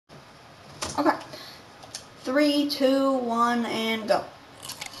Okay. 3, 2, 1, and go.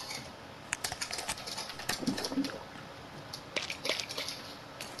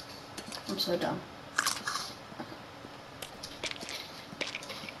 I'm so dumb.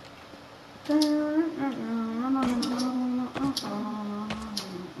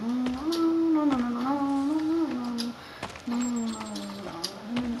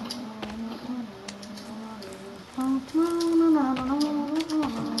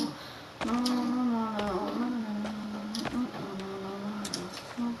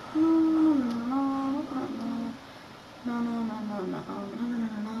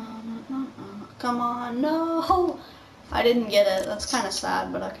 Come on, no! I didn't get it. That's kind of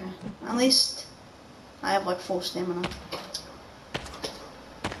sad, but okay. At least I have like full stamina.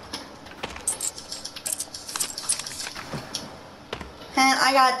 And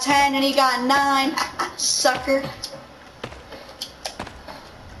I got 10 and he got 9. Sucker.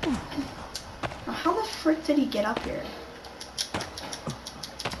 How the frick did he get up here?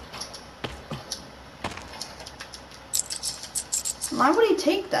 Why would he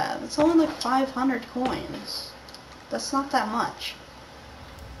take that? It's only like 500 coins. That's not that much.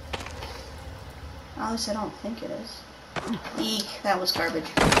 At least I don't think it is. Eek, that was garbage.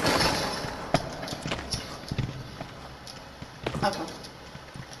 Okay.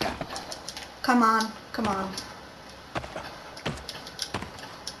 Come on, come on.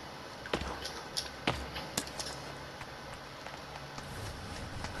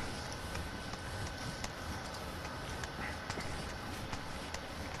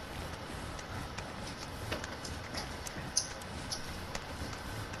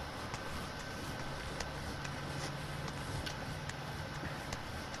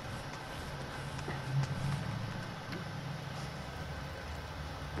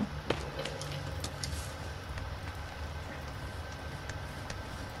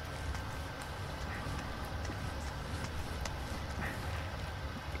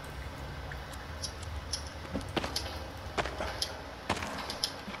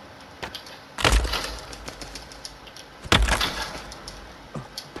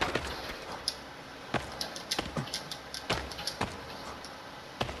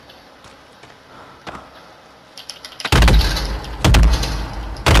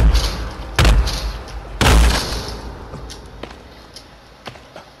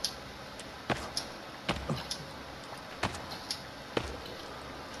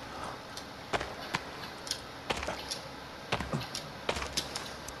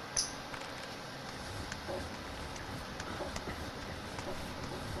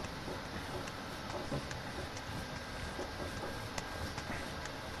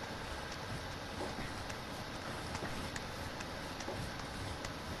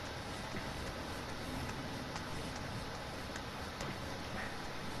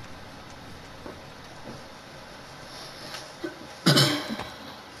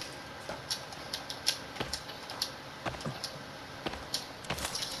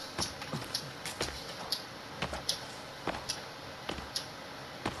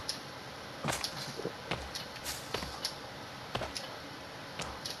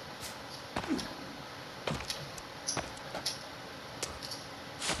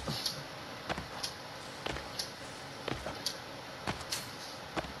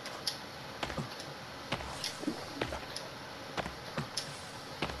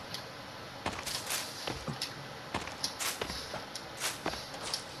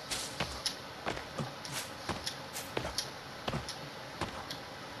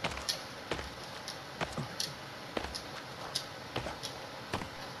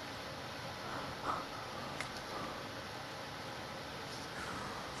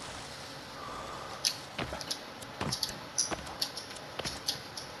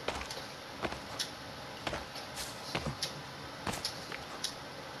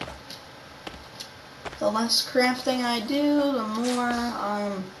 The less crafting I do, the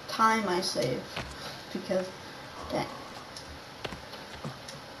more time I save. Because,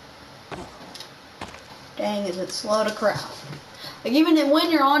 dang is it slow to craft. Like even when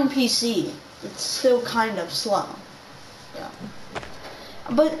you're on PC, it's still kind of slow. Yeah.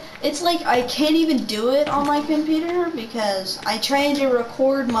 But it's like I can't even do it on my computer because I tried to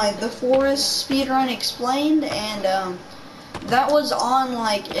record my The Forest speedrun explained and that was on,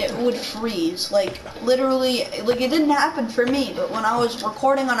 like, it would freeze, like, literally, like, it didn't happen for me, but when I was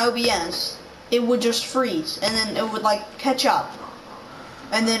recording on OBS, it would just freeze, and then it would, like, catch up,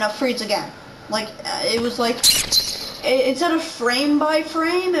 and then freeze again. Like, it was, like, instead of frame by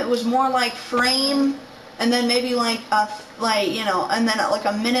frame, it was more like frame, and then maybe, like, you know, and then, like,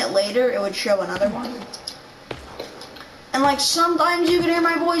 a minute later, it would show another one. And like sometimes you could hear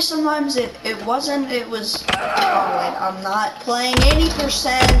my voice, sometimes it wasn't, it was, oh wait, I'm not playing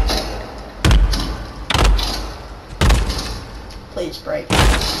 80%. Please break.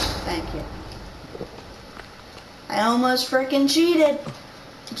 Thank you. I almost freaking cheated.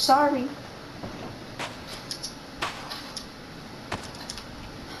 I'm sorry.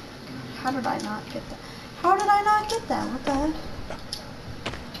 How did I not get that? How did I not get that? What the heck?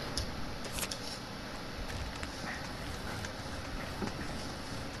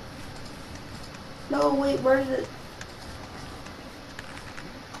 No, wait, where did it?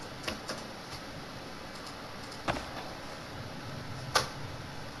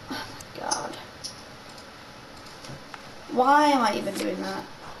 Oh my god. Why am I even doing that?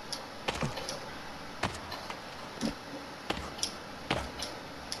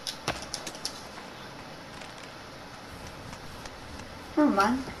 Never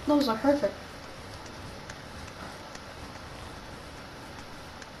mind. Those are perfect.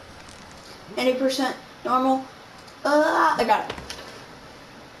 80% normal. I got it.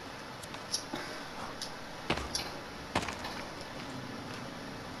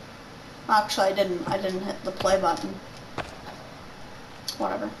 Actually, I didn't hit the play button.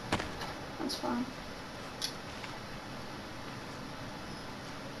 Whatever. That's fine.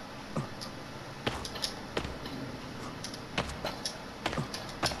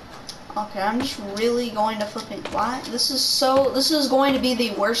 Okay, I'm just really going to flipping. Why? This is going to be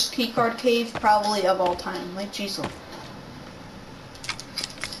the worst keycard cave probably of all time. Like, jeez.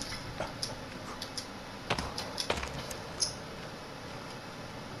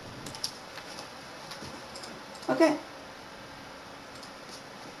 Okay.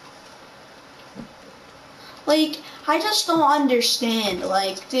 Like, I just don't understand.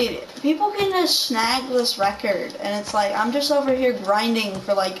 Like, dude, people can just snag this record, and it's like, I'm just over here grinding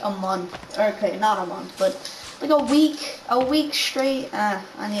for like a month. Okay, not a month, but like a week straight. I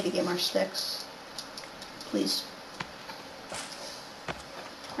need to get more sticks. Please.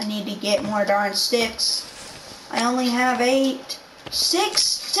 I need to get more darn sticks. I only have 8.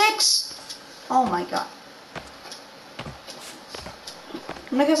 6! Oh my god.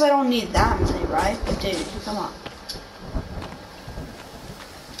 I guess I don't need that many, right? But dude, come on.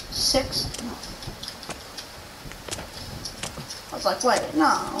 6? No. I was like, wait,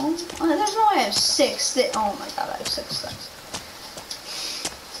 no. There's no way I have 6. Oh my god, I have 6 sticks.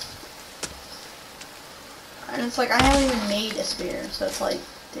 And it's like, I haven't even made a spear, so it's like,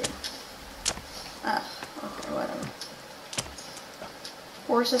 dude. Okay, whatever. Of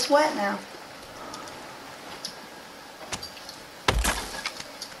course it's wet now.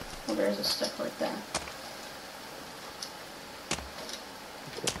 Oh, there's a stick right there.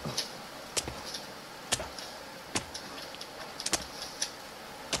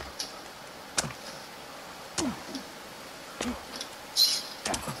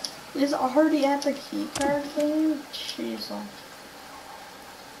 Is already at the keycard thing? Jeez.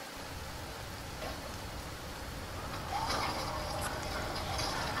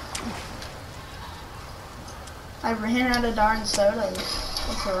 I ran out of darn sodas.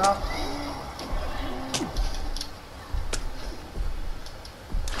 What's the rock?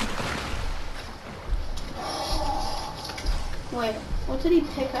 Wait, what did he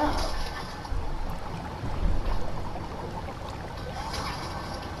pick up?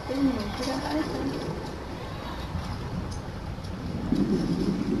 Didn't even pick up anything.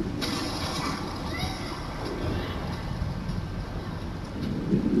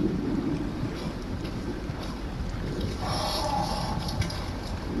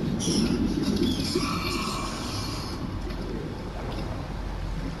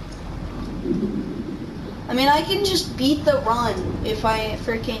 I mean, I can just beat the run if I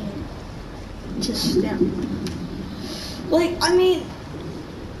freaking just, yeah. Like, I mean,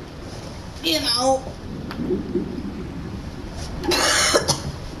 you know.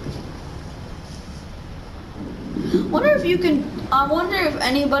 I wonder if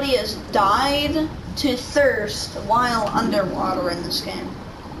anybody has died to thirst while underwater in this game.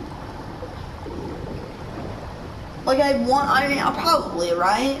 Like, I mean, probably,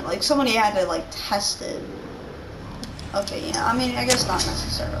 right? Like, somebody had to, like, test it. Okay, yeah, I mean, I guess not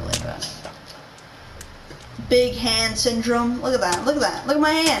necessarily, but... Big hand syndrome. Look at that, look at that. Look at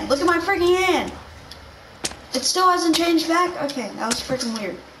my hand. Look at my freaking hand. It still hasn't changed back? Okay, that was freaking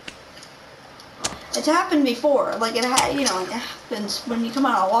weird. It's happened before. Like, it had, you know, it happens when you come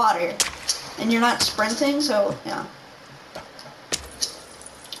out of water and you're not sprinting, so, yeah.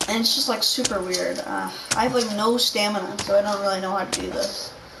 And it's just like super weird. I have like no stamina, so I don't really know how to do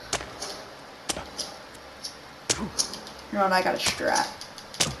this. You know what, I got a strat.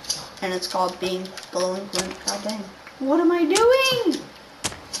 And it's called being delinquent. God dang. What am I doing?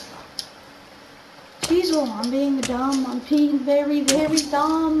 Jeez, I'm being dumb. I'm being very, very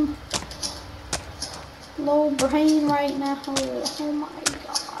dumb. Low brain right now. Oh my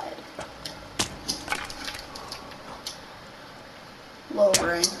god. Low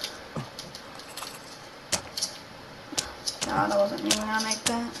brain. God, I wasn't even gonna make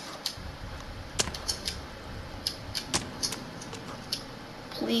that.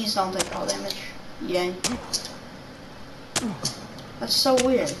 Please don't take all damage. Yay. That's so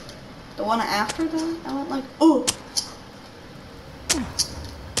weird. The one after that, I went like, ooh.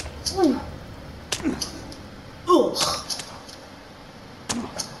 Ooh. Ugh.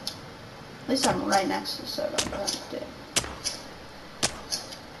 At least I'm right next to Soda, but dude.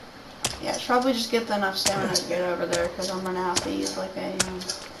 Yeah, I should probably just get enough stamina to get over there, because I'm gonna have to use like a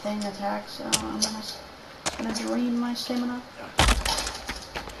thing attack, so I'm gonna drain my stamina.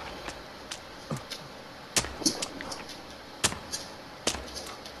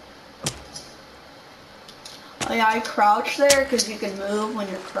 Oh yeah, I crouch there because you can move when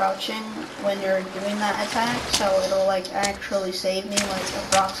you're crouching when you're doing that attack, so it'll like actually save me like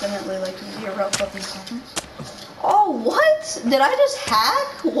approximately like 0 fucking seconds. Oh, what? Did I just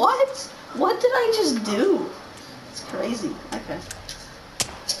hack? What? What did I just do? It's crazy. Okay.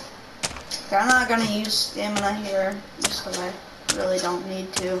 Okay, I'm not gonna use stamina here just because I really don't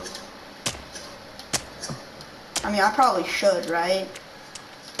need to. I mean, I probably should, right?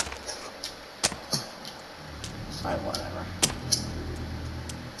 Like, whatever.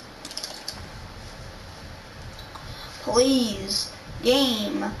 Please,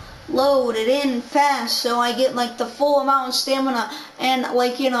 game, load it in fast so I get like the full amount of stamina and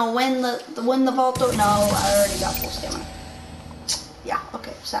like, you know, when the vault. No, I already got full stamina. Yeah,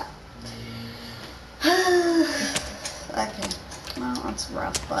 okay, sad. Okay, well, that's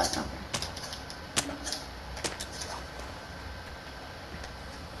rough, but okay.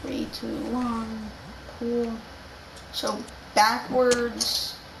 3, 2, 1, cool. So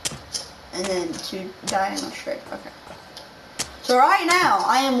backwards, and then to diagonal straight. Okay. So right now,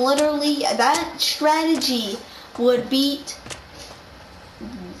 I am literally, that strategy would beat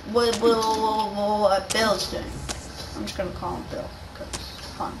what Bill's doing. I'm just gonna call him Bill because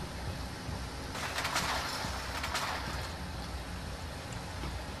it's fun.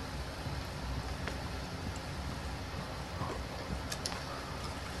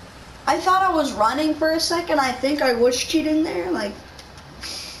 I thought I was running for a second. I think I was cheating there. Like,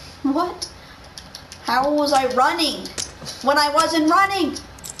 what? How was I running when I wasn't running?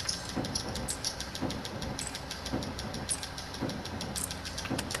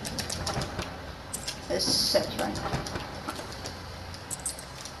 This is 6, right?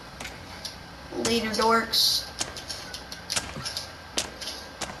 Later, dorks.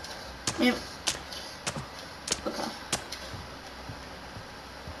 Yep. Okay.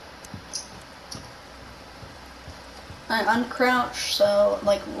 I uncrouch, so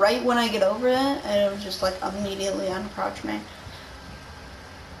like right when I get over it, it'll just like immediately uncrouch me.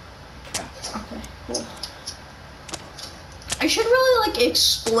 Okay, cool. I should really like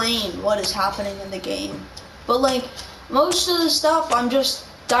explain what is happening in the game, but like most of the stuff I'm just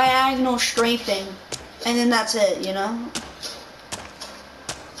diagonal strafing, and then that's it, you know?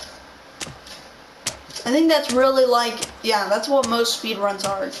 I think that's really like, yeah, that's what most speedruns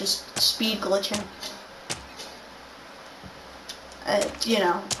are, just speed glitching. You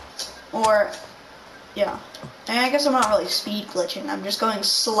know, or, yeah. And I guess I'm not really speed glitching, I'm just going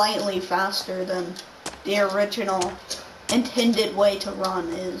slightly faster than the original intended way to run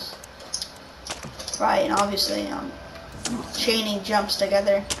is. Right, and obviously I'm chaining jumps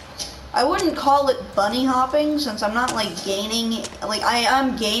together. I wouldn't call it bunny hopping since I'm not like gaining, like I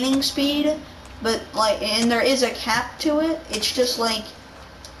am gaining speed, but like, and there is a cap to it. It's just like,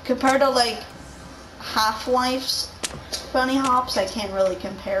 compared to like Half-Life's bunny hops, I can't really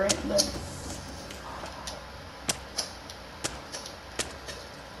compare it, but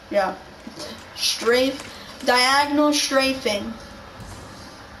yeah. Diagonal strafing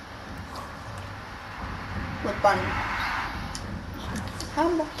with bunny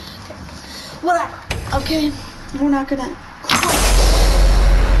hops. Whatever. Okay, we're not gonna.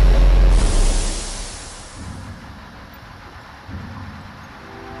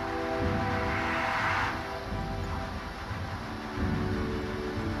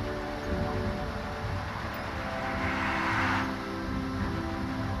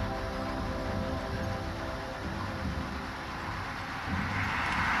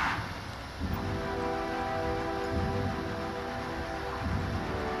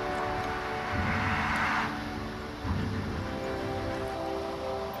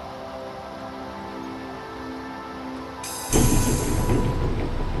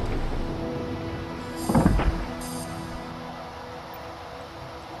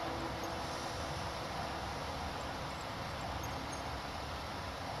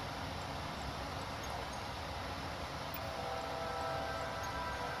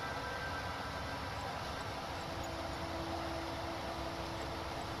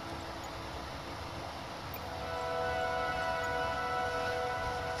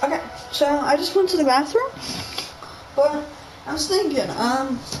 So I just went to the bathroom, but I was thinking,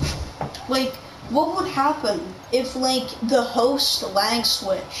 like, what would happen if, like, the host lag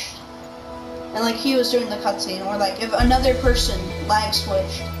switched, and, like, he was doing the cutscene, or, like, if another person lag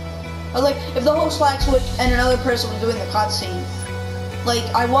switched, or, like, if the host lag switched and another person was doing the cutscene, like,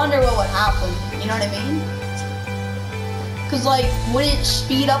 I wonder what would happen, you know what I mean? Because, like, would it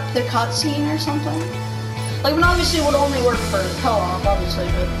speed up the cutscene or something? Like, when obviously it would only work for co-op, obviously,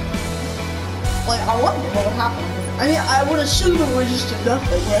 but, like, I wonder what would happen. I mean, I would assume it would just do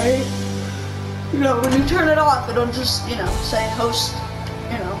nothing, right? You know, when you turn it off, it'll just, you know, say host,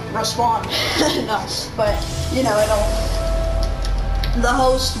 you know, respond. No, but, you know, the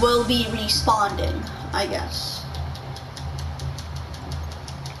host will be responding, I guess.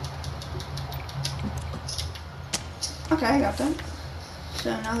 Okay, I got that.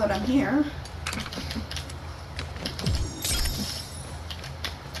 So now that I'm here,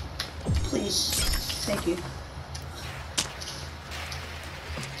 please, thank you.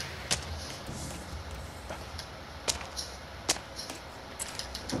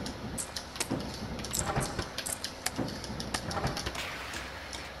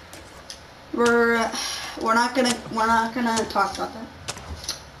 We're not gonna talk about that.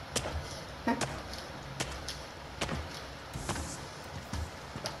 Okay.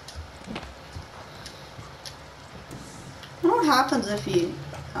 What happens if you?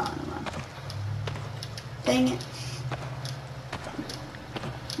 Oh, never mind. Dang it.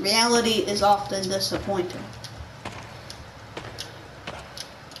 Reality is often disappointing.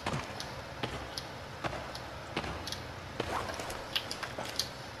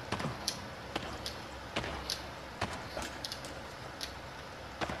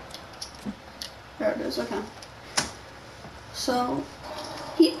 There it is, okay. So,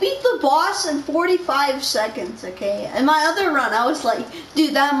 he beat the boss in 45 seconds, okay? And my other run, I was like,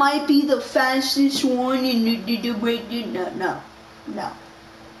 dude, that might be the fastest one you need to do, but no.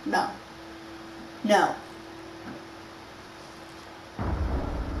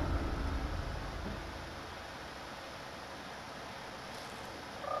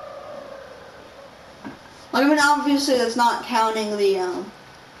 I mean, obviously that's not counting the,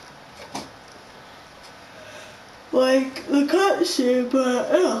 like, the cutscene,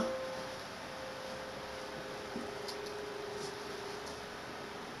 but, yeah.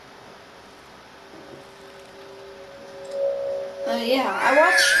 Yeah, I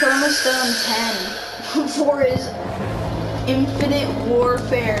watched Chromastone 10 for his Infinite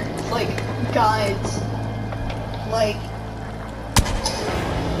Warfare, like, guides. Like,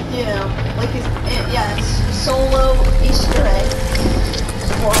 you know, like, yeah, it's solo Easter egg.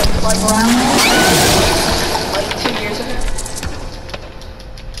 Or, like, around, like, 2 years ago.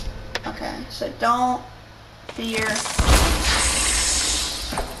 Okay, so don't fear.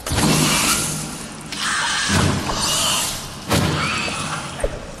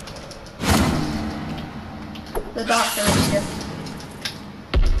 The doctor is here.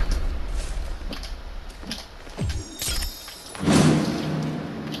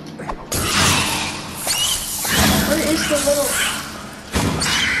 Where is the little...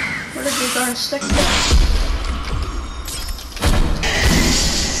 Where did the darn stick go?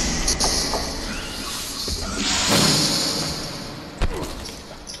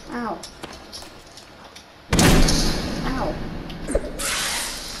 Ow. Ow.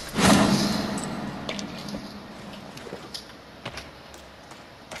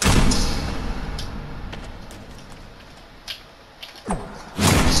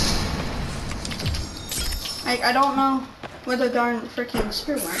 I don't know where the darn freaking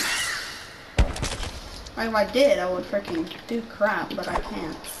spear went. If I did, I would freaking do crap, but I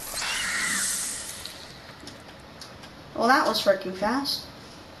can't. Well, that was freaking fast.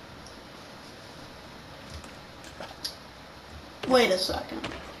 Wait a second.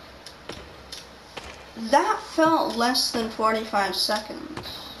 That felt less than 45 seconds.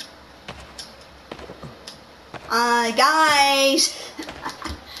 Guys!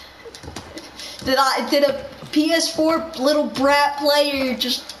 Did a PS4 little brat player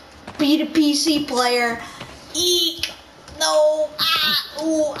just beat a PC player? Eek! No! Ah!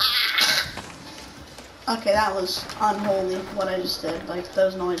 Ooh! Ah! Okay, that was unholy, what I just did. Like,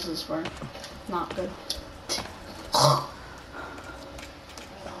 those noises were not good.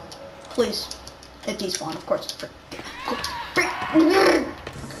 Please, it despawned, of course. Of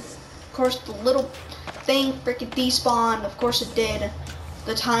course, the little thing freaking despawned. Of course it did.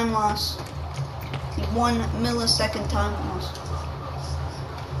 The time loss. The 1 millisecond time loss.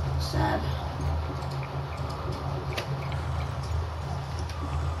 Sad.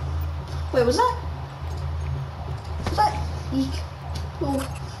 Wait, was that? Eek. Oh.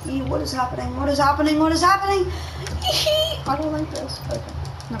 What is happening? What is happening? What is happening? I don't like this. Okay.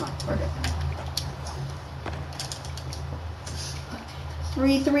 Never mind. We're good.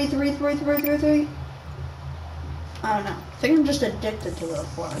 3. I don't know. I think I'm just addicted to the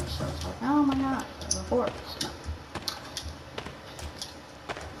forks. So it's like, oh my god, the forks. No.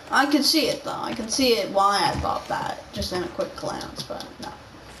 I can see it though. I can see it why I thought that just in a quick glance, but no.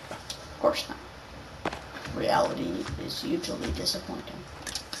 Of course not. Reality is usually disappointing.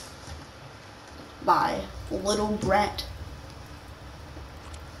 By Little Brett.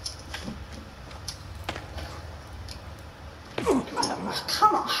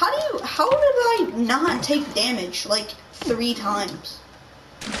 Come on, how did I not take damage like 3 times?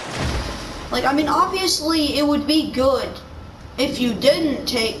 Like, I mean, obviously it would be good if you didn't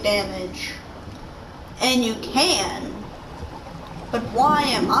take damage, and you can, but why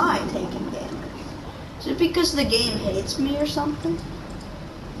am I taking damage? Is it because the game hates me or something?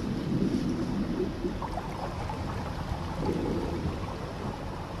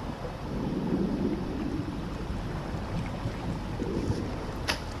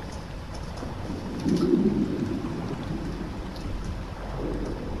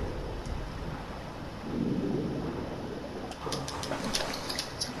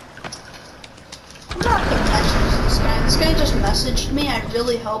 This guy just messaged me. I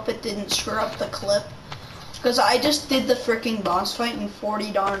really hope it didn't screw up the clip, because I just did the freaking boss fight in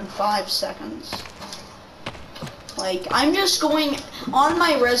 45 seconds. Like, I'm just going, on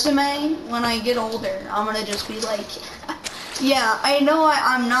my resume, when I get older, I'm gonna just be like, yeah, I know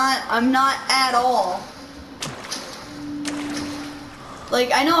I'm not at all.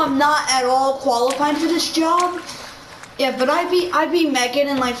 Like, I know I'm not at all qualified for this job. Yeah, but I'd be Megan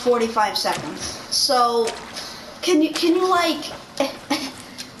in like 45 seconds. So, can you like,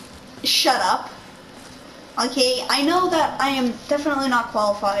 shut up? Okay, I know that I am definitely not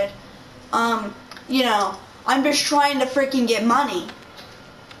qualified. You know, I'm just trying to freaking get money.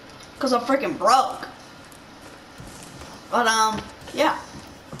 Cause I'm freaking broke. But, yeah.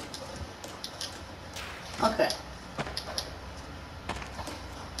 Okay.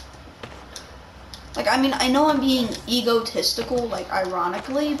 Like, I mean, I know I'm being egotistical, like,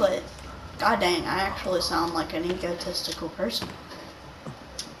 ironically, but god dang, I actually sound like an egotistical person.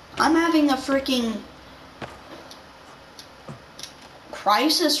 I'm having a freaking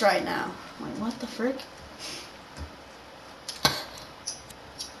crisis right now. Like, what the frick?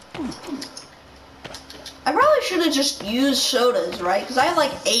 I probably should have just used sodas, right? Because I have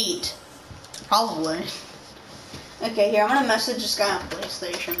like 8. Probably. Okay, here, I'm gonna message this guy on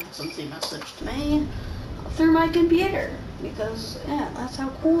PlayStation since he messaged me through my computer. Because, yeah, that's how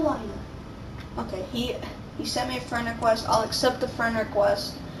cool I am. Okay, he sent me a friend request. I'll accept the friend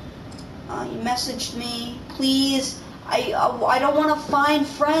request. He messaged me, please. I don't want to find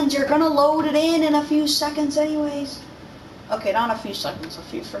friends. You're gonna load it in a few seconds anyways. Okay, not a few seconds, a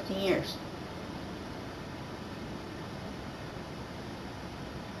few freaking years.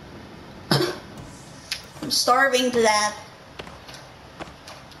 I'm starving to death.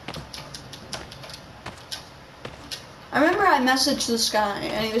 I remember I messaged this guy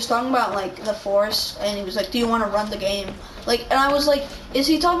and he was talking about like the forest and he was like, do you want to run the game? Like, and I was like, is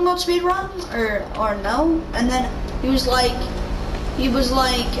he talking about speedrun or no? And then he was like,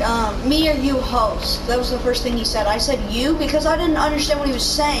 me or you host. That was the first thing he said. I said you because I didn't understand what he was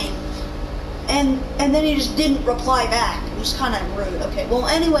saying. And then he just didn't reply back. It was kind of rude. Okay, well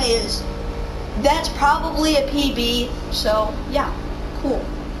anyways, that's probably a PB, so yeah, cool.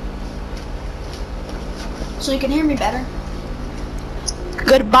 So you can hear me better?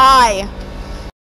 Goodbye.